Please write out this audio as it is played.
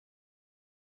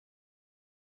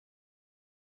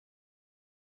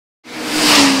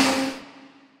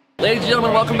Ladies and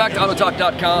gentlemen, welcome back to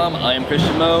AutoTalk.com. I am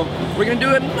Christian Moe. We're going to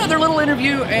do another little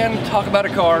interview and talk about a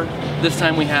car. This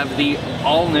time we have the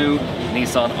all-new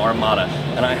Nissan Armada.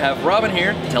 And I have Robin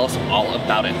here to tell us all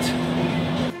about it.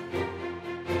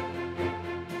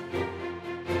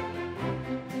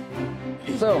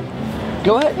 So,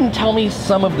 go ahead and tell me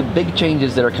some of the big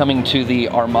changes that are coming to the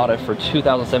Armada for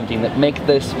 2017 that make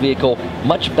this vehicle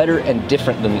much better and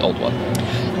different than the old one.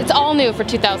 It's all new for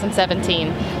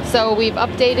 2017. So we've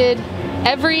updated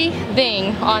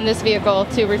everything on this vehicle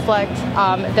to reflect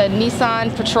the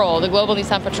Nissan Patrol, the global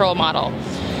Nissan Patrol model.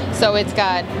 So it's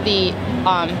got the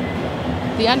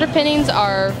underpinnings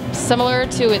are similar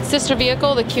to its sister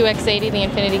vehicle, the QX80, the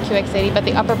Infiniti QX80, but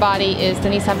the upper body is the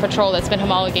Nissan Patrol that's been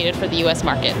homologated for the US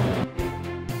market.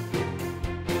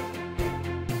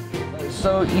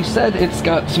 So you said it's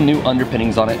got some new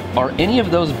underpinnings on it. Are any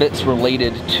of those bits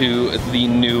related to the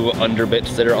new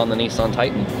underbits that are on the Nissan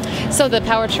Titan? So the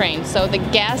powertrain, so the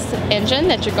gas engine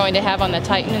that you're going to have on the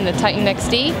Titan and the Titan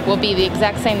XD will be the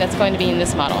exact same that's going to be in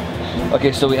this model.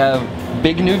 Okay, so we have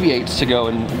big new V8s to go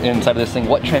inside of this thing.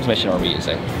 What transmission are we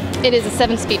using? It is a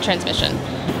 7-speed transmission.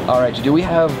 All right, do we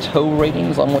have tow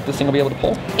ratings on what this thing will be able to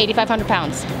pull? 8,500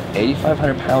 pounds.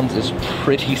 8,500 pounds is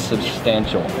pretty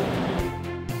substantial.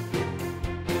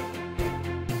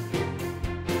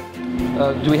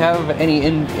 Do we have any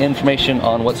information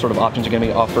on what sort of options are going to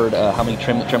be offered? How many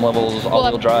trim levels,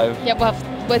 all-wheel drive? Yep,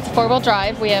 it's 4-wheel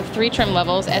drive. We have 3 trim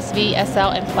levels, SV,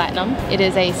 SL, and Platinum. It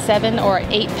is a 7 or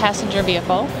 8 passenger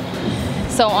vehicle.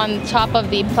 So on top of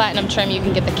the Platinum trim, you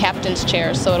can get the captain's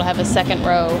chair, so it'll have a second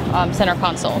row center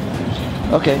console.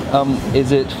 Okay,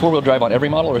 is it 4-wheel drive on every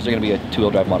model, or is there going to be a 2-wheel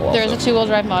drive model also? There is a 2-wheel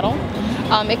drive model.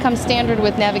 It comes standard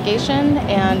with navigation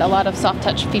and a lot of soft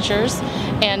touch features,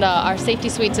 and our safety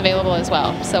suite's available as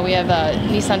well. So we have a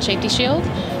Nissan Safety Shield,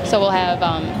 so we'll have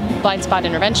blind spot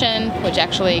intervention, which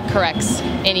actually corrects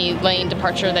any lane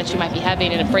departure that you might be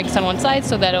having, and it brakes on one side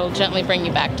so that it'll gently bring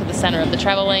you back to the center of the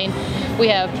travel lane. We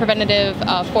have preventative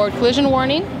forward collision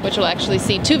warning, which will actually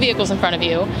see 2 vehicles in front of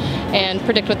you and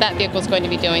predict what that vehicle is going to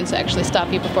be doing, so actually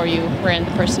stop you before you ran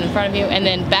the person in front of you, and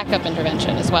then backup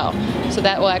intervention as well. So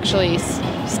that will actually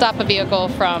stop a vehicle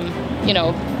from, you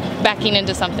know, backing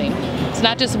into something. It's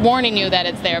not just warning you that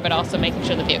it's there, but also making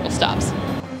sure the vehicle stops.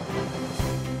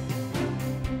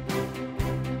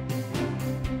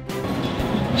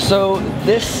 So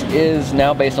this is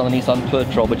now based on the Nissan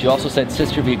Patrol, but you also said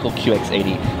sister vehicle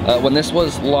QX80. When this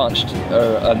was launched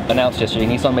or announced yesterday,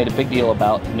 Nissan made a big deal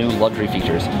about new luxury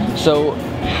features. So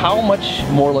how much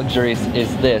more luxurious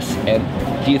is this,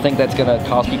 and do you think that's going to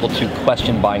cause people to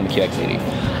question buying the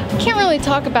QX80? I can't really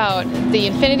talk about the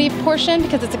Infiniti portion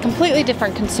because it's a completely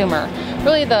different consumer.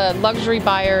 Really, the luxury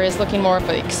buyer is looking more for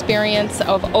the experience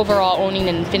of overall owning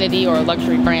an Infiniti or a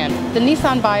luxury brand. The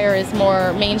Nissan buyer is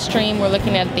more mainstream. We're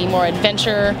looking at the more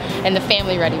adventure and the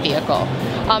family-ready vehicle.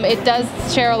 It does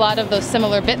share a lot of those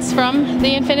similar bits from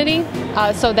the Infiniti,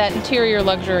 so that interior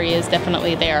luxury is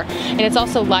definitely there. And it's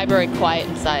also library quiet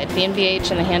inside. The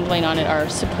NVH and the handling on it are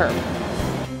superb.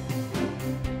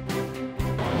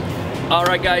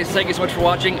 Alright guys, thank you so much for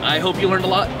watching. I hope you learned a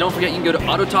lot. Don't forget you can go to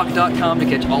AutoTalk.com to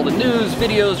catch all the news,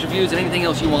 videos, reviews, and anything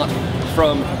else you want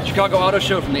from Chicago Auto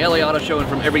Show, from the LA Auto Show, and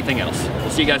from everything else. We'll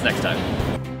see you guys next time.